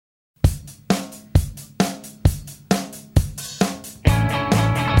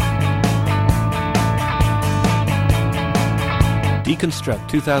Deconstruct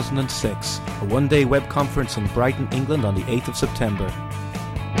 2006, a one-day web conference in Brighton, England on the 8th of September.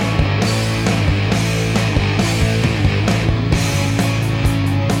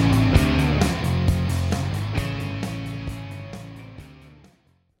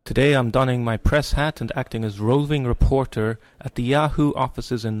 Today I'm donning my press hat and acting as roving reporter at the Yahoo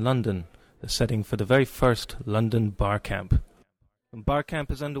offices in London, the setting for the very first London Barcamp.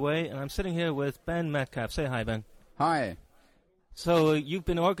 Barcamp is underway, and I'm sitting here with Ben Metcalf. Say hi, Ben. Hi. So you've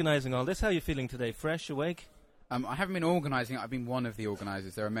been organising all this. How are you feeling today? Fresh, awake? I haven't been organising it. I've been one of the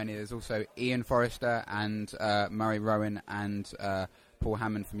organisers. There are many. There's also Ian Forrester and Murray Rowan and Paul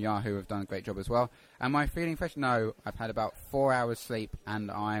Hammond from Yahoo have done a great job as well. Am I feeling fresh? No. I've had about 4 hours sleep, and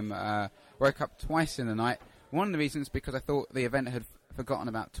I'm woke up twice in the night. One of the reasons because I thought the event had forgotten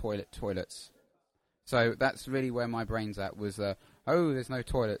about toilets. So that's really where my brain's at, was there's no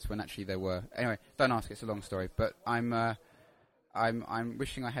toilets, when actually there were. Anyway, don't ask, it's a long story. But I'm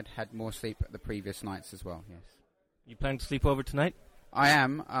wishing I had had more sleep the previous nights as well, yes. You planning to sleep over tonight? I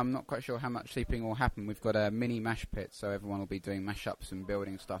am. I'm not quite sure how much sleeping will happen. We've got a mini mash pit, so everyone will be doing mash-ups and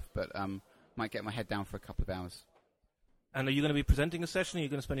building stuff, but might get my head down for a couple of hours. And are you going to be presenting a session, or are you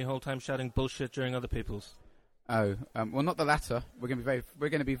going to spend your whole time shouting bullshit during other people's? Well, not the latter. We're going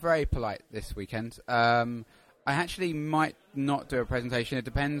to be very polite this weekend. I actually might not do a presentation. It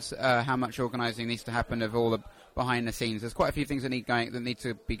depends how much organising needs to happen of all the behind the scenes. There's quite a few things that need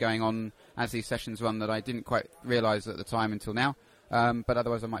to be going on as these sessions run that I didn't quite realise at the time until now. But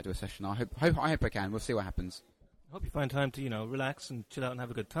otherwise, I might do a session. I hope I can. We'll see what happens. I hope you find time to relax and chill out and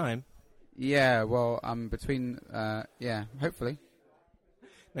have a good time. Yeah. Well, hopefully.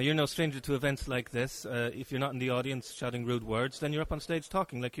 Now, you're no stranger to events like this. If you're not in the audience shouting rude words, then you're up on stage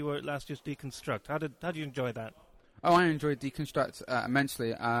talking like you were at last year's Deconstruct. How did you enjoy that? Oh, I enjoyed Deconstruct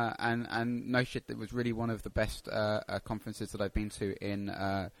immensely, and no shit, it was really one of the best conferences that I've been to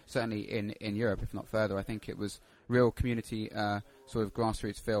certainly in Europe, if not further. I think it was real community sort of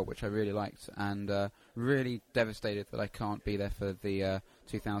grassroots feel, which I really liked, and really devastated that I can't be there for the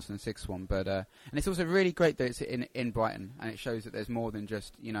 2006 one. But and it's also really great that it's in Brighton, and it shows that there's more than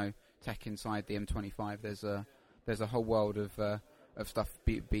just tech inside the M25. There's a whole world of stuff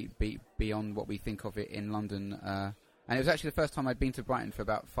beyond what we think of it in London. And it was actually the first time I'd been to Brighton for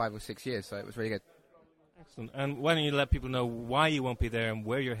about 5 or 6 years, so it was really good. Excellent. And why don't you let people know why you won't be there and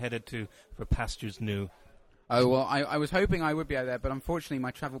where you're headed to for pastures new? Oh, well, I was hoping I would be out there, but unfortunately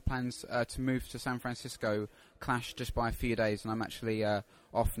my travel plans to move to San Francisco clashed just by a few days, and I'm actually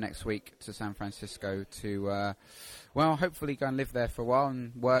off next week to San Francisco to, hopefully go and live there for a while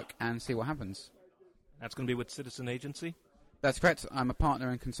and work and see what happens. That's going to be with Citizen Agency? That's correct. I'm a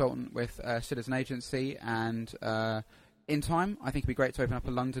partner and consultant with Citizen Agency, and in time, I think it would be great to open up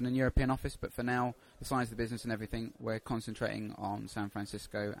a London and European office, but for now, the size of the business and everything, we're concentrating on San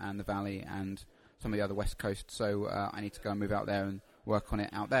Francisco and the Valley and some of the other West Coast, so I need to go and move out there and work on it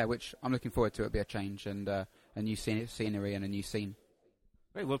out there, which I'm looking forward to. It'll be a change and a new scenery and a new scene.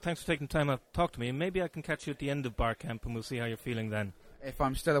 Great. Well, thanks for taking time out to talk to me, and maybe I can catch you at the end of Barcamp, and we'll see how you're feeling then. If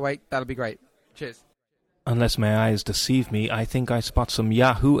I'm still awake, that'll be great. Cheers. Unless my eyes deceive me, I think I spot some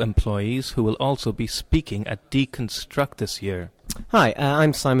Yahoo employees who will also be speaking at Deconstruct this year. Hi,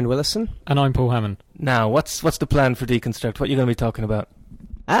 I'm Simon Willison. And I'm Paul Hammond. Now, what's the plan for Deconstruct? What are you going to be talking about?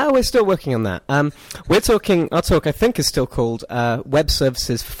 We're still working on that. Our talk, I think, is still called Web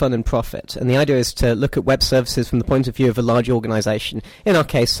Services for Fun and Profit. And the idea is to look at web services from the point of view of a large organisation, in our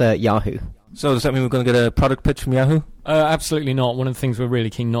case, Yahoo. So does that mean we're going to get a product pitch from Yahoo? Absolutely not. One of the things we're really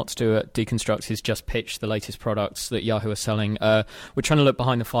keen not to do at Deconstruct is just pitch the latest products that Yahoo are selling. We're trying to look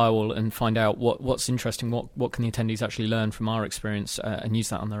behind the firewall and find out what's interesting, what can the attendees actually learn from our experience and use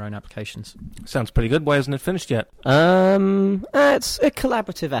that on their own applications. Sounds pretty good. Why isn't it finished yet? It's a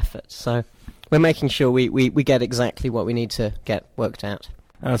collaborative effort, so we're making sure we get exactly what we need to get worked out.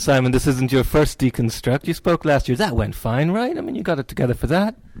 Simon, this isn't your first Deconstruct. You spoke last year. That went fine, right? I mean, you got it together for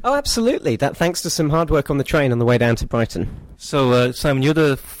that. Oh, absolutely. That thanks to some hard work on the train on the way down to Brighton. So, Simon, you're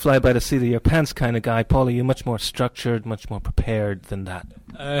the fly-by-the-seat-of-your-pants kind of guy. Paul, are you much more structured, much more prepared than that?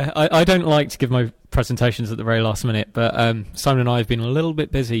 I don't like to give my presentations at the very last minute, but Simon and I have been a little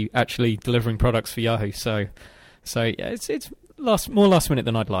bit busy actually delivering products for Yahoo, so yeah, it's more last minute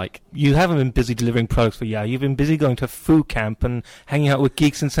than I'd like. You haven't been busy delivering products for Yahoo. You've been busy going to Foo Camp and hanging out with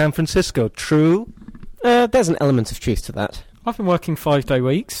geeks in San Francisco. True? There's an element of truth to that. I've been working 5-day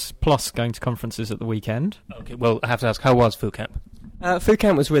weeks, plus going to conferences at the weekend. Okay, well, I have to ask, how was Foo Camp? Foo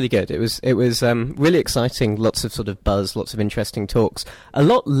Camp was really good. It was really exciting. Lots of sort of buzz, lots of interesting talks. A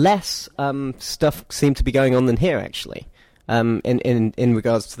lot less stuff seemed to be going on than here, actually. in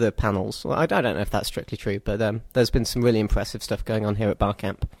regards to the panels. Well, I don't know if that's strictly true, but there's been some really impressive stuff going on here at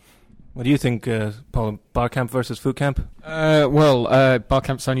Barcamp. What do you think, Paul? Barcamp versus Foo Camp?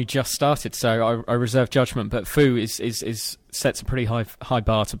 Barcamp's only just started, so I reserve judgment. But Foo is sets a pretty high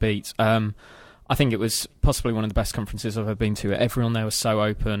bar to beat. I think it was possibly one of the best conferences I've ever been to. Everyone there was so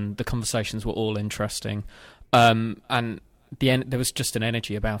open. The conversations were all interesting, and there was just an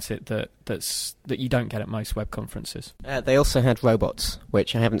energy about it that you don't get at most web conferences. They also had robots,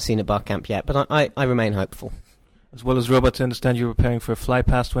 which I haven't seen at Barcamp yet, but I remain hopeful. As well as robots, I understand you're preparing for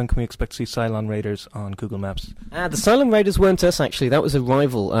Flypast. When can we expect to see Cylon Raiders on Google Maps? The Cylon Raiders weren't us, actually. That was a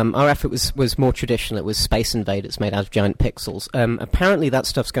rival. Our effort was more traditional. It was Space Invaders made out of giant pixels. Apparently that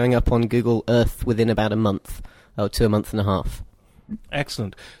stuff's going up on Google Earth within about a month, or to a month and a half.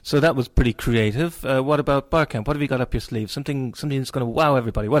 Excellent. So that was pretty creative. What about Barcamp? What have you got up your sleeve? Something that's going to wow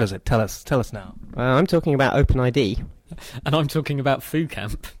everybody. What is it? Tell us now. I'm talking about OpenID. And I'm talking about Foo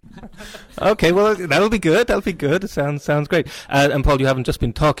Camp. Okay, well, that'll be good. It sounds great. And Paul, you haven't just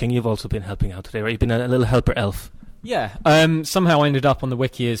been talking, you've also been helping out today, right? You've been a little helper elf. Yeah. Somehow I ended up on the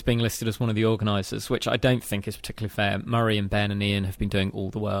wiki as being listed as one of the organisers, which I don't think is particularly fair. Murray and Ben and Ian have been doing all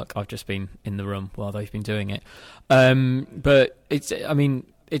the work. I've just been in the room while they've been doing it. But it's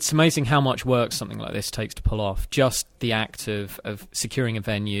amazing how much work something like this takes to pull off. Just the act of securing a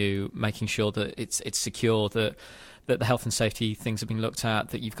venue, making sure that it's secure, that the health and safety things have been looked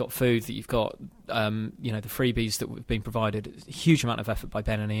at, that you've got food, that you've got the freebies that have been provided. A huge amount of effort by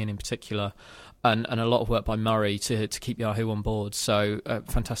Ben and Ian in particular, and a lot of work by Murray to keep Yahoo on board. So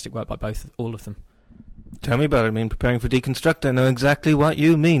fantastic work by all of them. Tell me about it. I mean, preparing for Deconstruct, I know exactly what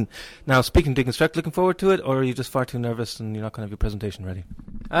you mean. Now, speaking of Deconstruct, looking forward to it, or are you just far too nervous and you're not going to have your presentation ready?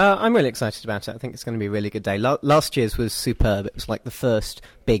 I'm really excited about it. I think it's going to be a really good day. Last year's was superb. It was like the first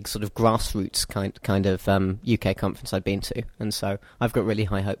big sort of grassroots kind of UK conference I'd been to, and so I've got really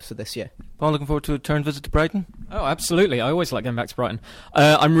high hopes for this year. Paul, looking forward to a return visit to Brighton? Oh, absolutely. I always like going back to Brighton.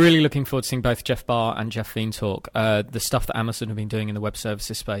 I'm really looking forward to seeing both Jeff Barr and Jeff Veen talk. The stuff that Amazon have been doing in the web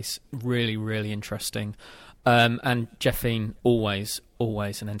services space, really, really interesting. And Jeff Veen, always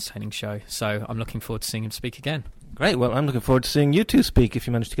an entertaining show. So I'm looking forward to seeing him speak again. Great. Well, I'm looking forward to seeing you two speak if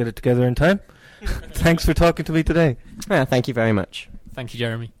you manage to get it together in time. Thanks for talking to me today. Thank you very much. Thank you,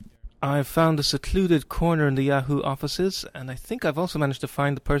 Jeremy. I've found a secluded corner in the Yahoo offices, and I think I've also managed to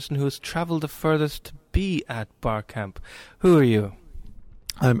find the person who has travelled the furthest to be at Barcamp. Who are you?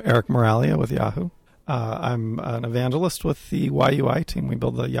 I'm Eric Moralia with Yahoo. I'm an evangelist with the YUI team. We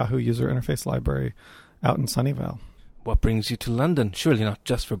build the Yahoo User Interface Library out in Sunnyvale. What brings you to London? Surely not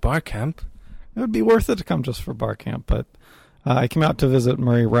just for Barcamp. It would be worth it to come just for Barcamp, but I came out to visit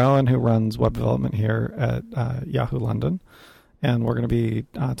Murray Rowan, who runs web development here at Yahoo London, and we're going to be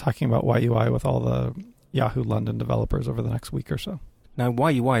talking about YUI with all the Yahoo London developers over the next week or so. Now,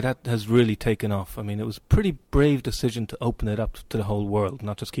 YUI, that has really taken off. I mean, it was a pretty brave decision to open it up to the whole world,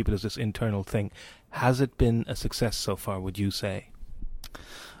 not just keep it as this internal thing. Has it been a success so far, would you say?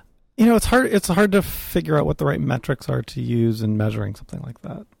 You know, it's hard to figure out what the right metrics are to use in measuring something like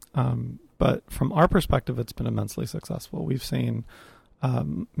that. But from our perspective, it's been immensely successful. We've seen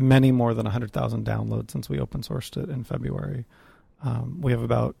many more than 100,000 downloads since we open sourced it in February. We have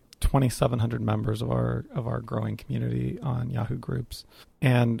about 2,700 members of our growing community on Yahoo Groups,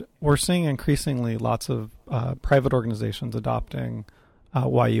 and we're seeing increasingly lots of private organizations adopting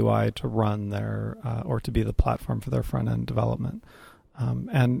YUI to run their or to be the platform for their front end development,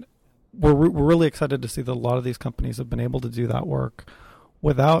 and we're really excited to see that a lot of these companies have been able to do that work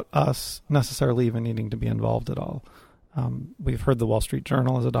without us necessarily even needing to be involved at all. We've heard the Wall Street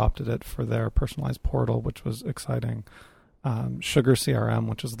Journal has adopted it for their personalized portal, which was exciting. Sugar CRM,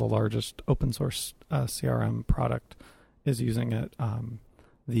 which is the largest open source CRM product, is using it.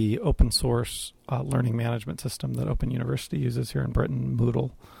 The open source learning management system that Open University uses here in Britain,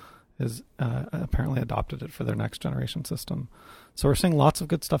 Moodle, is apparently adopted it for their next generation system. So we're seeing lots of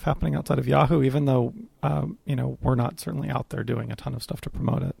good stuff happening outside of Yahoo, even though we're not certainly out there doing a ton of stuff to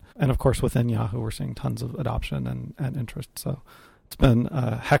promote it. And of course, within Yahoo, we're seeing tons of adoption and interest. So it's been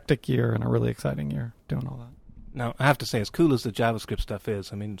a hectic year and a really exciting year doing all that. Now, I have to say, as cool as the JavaScript stuff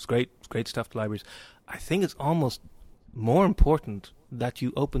is, I mean, it's great stuff to libraries. I think it's almost more important that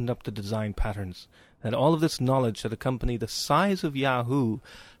you opened up the design patterns, that all of this knowledge that a company the size of Yahoo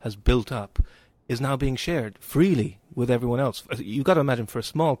has built up is now being shared freely with everyone else. You've got to imagine, for a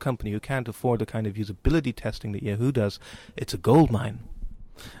small company who can't afford the kind of usability testing that Yahoo does, it's a goldmine.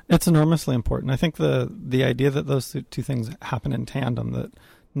 It's enormously important. I think the idea that those two things happen in tandem, that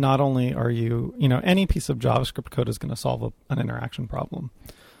not only are any piece of JavaScript code is going to solve an interaction problem.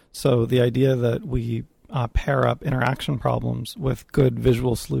 So the idea that we pair up interaction problems with good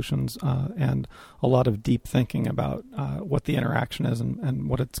visual solutions and a lot of deep thinking about what the interaction is and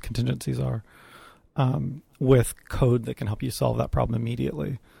what its contingencies are with code that can help you solve that problem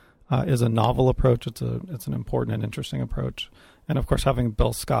immediately is a novel approach. It's an important and interesting approach. And of course, having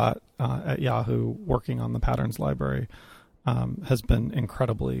Bill Scott at Yahoo working on the patterns library has been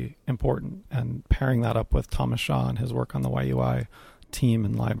incredibly important. And pairing that up with Thomas Shaw and his work on the YUI team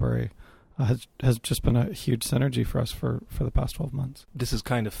and library has just been a huge synergy for us for the past 12 months. This is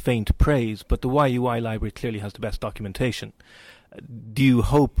kind of faint praise, but the YUI library clearly has the best documentation. Do you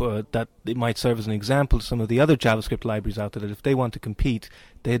hope that it might serve as an example to some of the other JavaScript libraries out there that if they want to compete,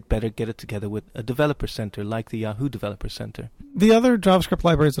 they'd better get it together with a developer center like the Yahoo Developer Center? The other JavaScript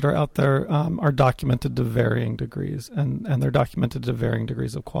libraries that are out there are documented to varying degrees, and they're documented to varying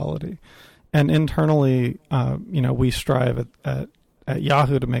degrees of quality. And internally, we strive at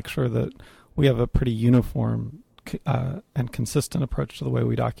Yahoo to make sure that we have a pretty uniform and consistent approach to the way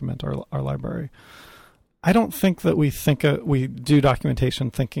we document our library. I don't think that we do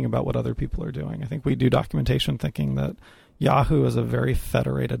documentation thinking about what other people are doing. I think we do documentation thinking that Yahoo is a very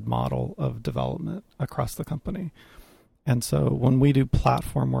federated model of development across the company. And so when we do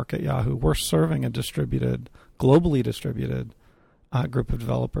platform work at Yahoo, we're serving a globally distributed group of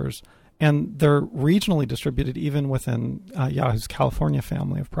developers. And they're regionally distributed even within Yahoo's California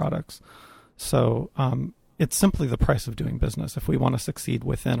family of products. So it's simply the price of doing business. If we want to succeed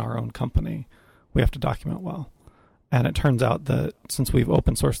within our own company, we have to document well. And it turns out that since we've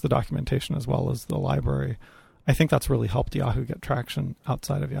open sourced the documentation as well as the library, I think that's really helped Yahoo get traction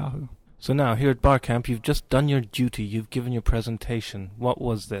outside of Yahoo. So now, here at Barcamp, you've just done your duty. You've given your presentation. What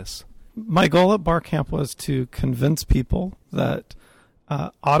was this? My goal at Barcamp was to convince people that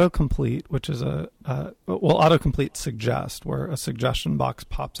autocomplete, which is autocomplete suggest, where a suggestion box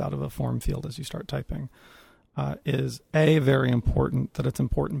pops out of a form field as you start typing, is very important, that it's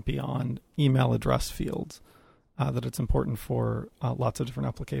important beyond email address fields, that it's important for lots of different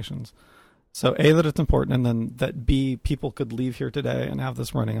applications. So that it's important, and then that people could leave here today and have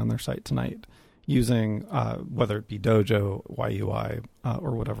this running on their site tonight using whether it be Dojo, YUI,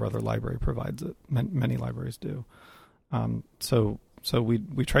 or whatever other library provides it. Many libraries do. So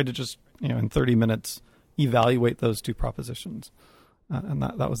we tried to just, in 30 minutes, evaluate those two propositions, and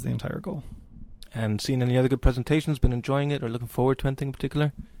that was the entire goal. And seen any other good presentations? Been enjoying it or looking forward to anything in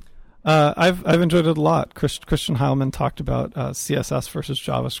particular? I've enjoyed it a lot. Christian Heilman talked about CSS versus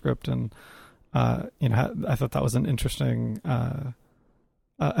JavaScript, and I thought that was an interesting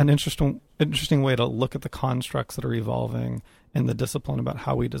way to look at the constructs that are evolving in the discipline about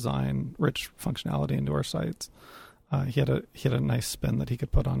how we design rich functionality into our sites. He had a nice spin that he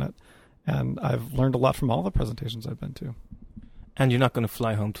could put on it, and I've learned a lot from all the presentations I've been to. And you're not going to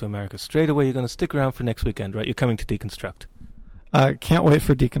fly home to America straight away. You're going to stick around for next weekend, right? You're coming to Deconstruct. Can't wait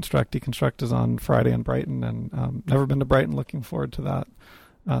for Deconstruct. Deconstruct is on Friday in Brighton, and never been to Brighton. Looking forward to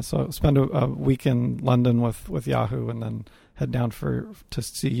that. So spend a week in London with Yahoo, and then head down to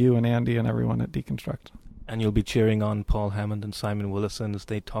see you and Andy and everyone at Deconstruct. And you'll be cheering on Paul Hammond and Simon Willison as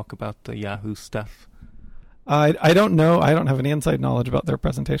they talk about the Yahoo stuff. I don't know. I don't have any inside knowledge about their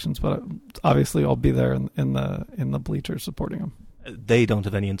presentations, but obviously I'll be there in the bleachers supporting them. They don't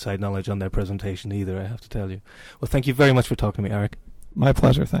have any inside knowledge on their presentation either, I have to tell you. Well, thank you very much for talking to me, Eric. My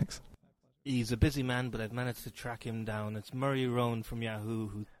pleasure, thanks. He's a busy man, but I've managed to track him down. It's Murray Rowan from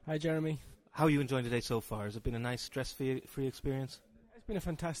Yahoo. Hi, Jeremy. How are you enjoying today so far? Has it been a nice, stress-free experience? It's been a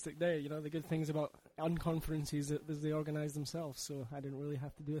fantastic day. The good things about unconferences is they organise themselves, so I didn't really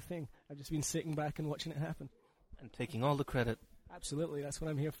have to do a thing. I've just been sitting back and watching it happen. And taking all the credit. Absolutely, that's what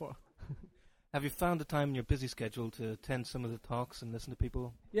I'm here for. Have you found the time in your busy schedule to attend some of the talks and listen to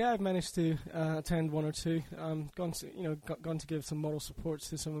people? Yeah, I've managed to attend one or two. Gone to give some moral support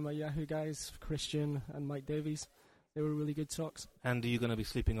to some of my Yahoo guys, Christian and Mike Davies. They were really good talks. And are you going to be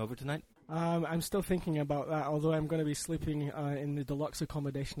sleeping over tonight? I'm still thinking about that, although I'm going to be sleeping in the deluxe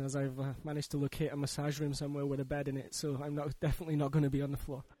accommodation as I've managed to locate a massage room somewhere with a bed in it, so I'm definitely not going to be on the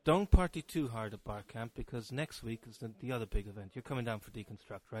floor. Don't party too hard at Barcamp, because next week is the other big event. You're coming down for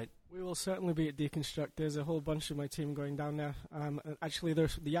Deconstruct, right? We will certainly be at Deconstruct. There's a whole bunch of my team going down there. Actually, the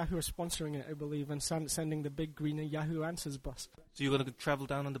Yahoo are sponsoring it, I believe, and sending the big green Yahoo Answers bus. So you're going to travel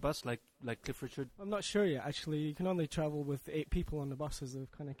down on the bus like Cliff Richard? I'm not sure yet, actually. You can only travel with 8 people on the bus, as they've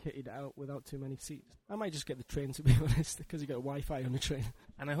kind of kitted it out without too many seats. I might just get the train, to be honest, because you got Wi-Fi on the train.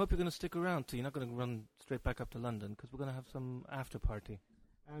 And I hope you're going to stick around, too. You're not going to run straight back up to London, because we're going to have some after-party.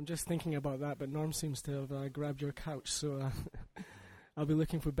 I'm just thinking about that, but Norm seems to have grabbed your couch, so I'll be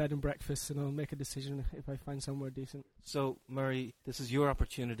looking for bed and breakfast, and I'll make a decision if I find somewhere decent. So, Murray, this is your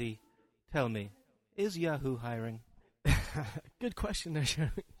opportunity. Tell me, Is Yahoo hiring? Good question there,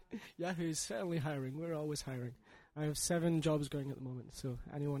 Jeremy. Yahoo is certainly hiring. We're always hiring. I have 7 jobs going at the moment, so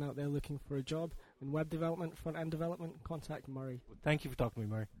anyone out there looking for a job in web development, front-end development, contact Murray. Thank you for talking to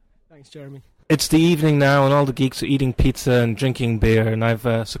me, Murray. Thanks, Jeremy. It's the evening now, and all the geeks are eating pizza and drinking beer, and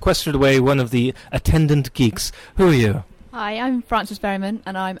I've sequestered away one of the attendant geeks. Who are you? Hi, I'm Frances Berryman,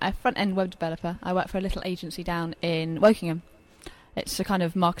 and I'm a front-end web developer. I work for a little agency down in Wokingham. It's a kind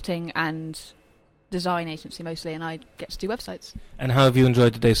of marketing and design agency mostly, and I get to do websites. And how have you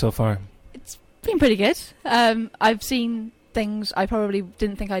enjoyed the day so far? It's been pretty good. I've seen things I probably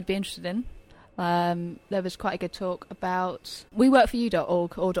didn't think I'd be interested in. There was quite a good talk about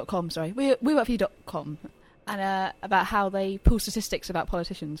weworkforyou.org or .com, sorry. weworkforyou.com, and about how they pull statistics about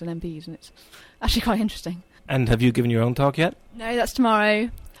politicians and MPs, and it's actually quite interesting. And have you given your own talk yet? No, that's tomorrow.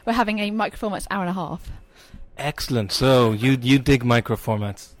 We're having a microformats hour and a half. Excellent. So you dig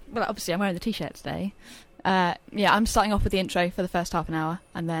microformats. Well, obviously I'm wearing the t-shirt today. I'm starting off with the intro for the first half an hour,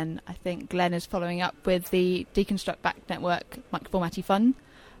 and then I think Glenn is following up with the Deconstruct Back Network microformatty fun,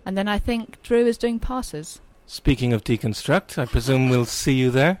 and then I think Drew is doing parsers. Speaking of Deconstruct, I presume we'll see you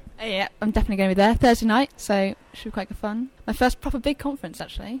there? Yeah, I'm definitely going to be there Thursday night, so it should be quite good fun. My first proper big conference,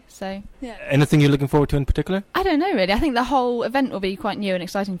 actually, so yeah. Anything you're looking forward to in particular? I don't know, really. I think the whole event will be quite new and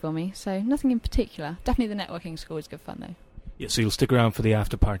exciting for me, so nothing in particular. Definitely the networking school is good fun, though. Yeah, so you'll stick around for the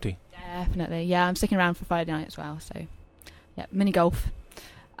after party? Definitely, yeah. I'm sticking around for Friday night as well, so yeah, mini golf.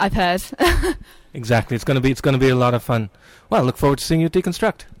 I've heard. Exactly, it's going to be a lot of fun. Well, look forward to seeing you at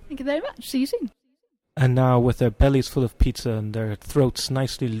Deconstruct. Thank you very much. See you soon. And now, with their bellies full of pizza and their throats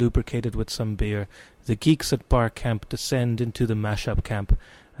nicely lubricated with some beer, the geeks at Barcamp descend into the mashup camp,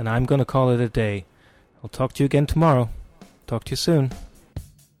 and I'm going to call it a day. I'll talk to you again tomorrow. Talk to you soon.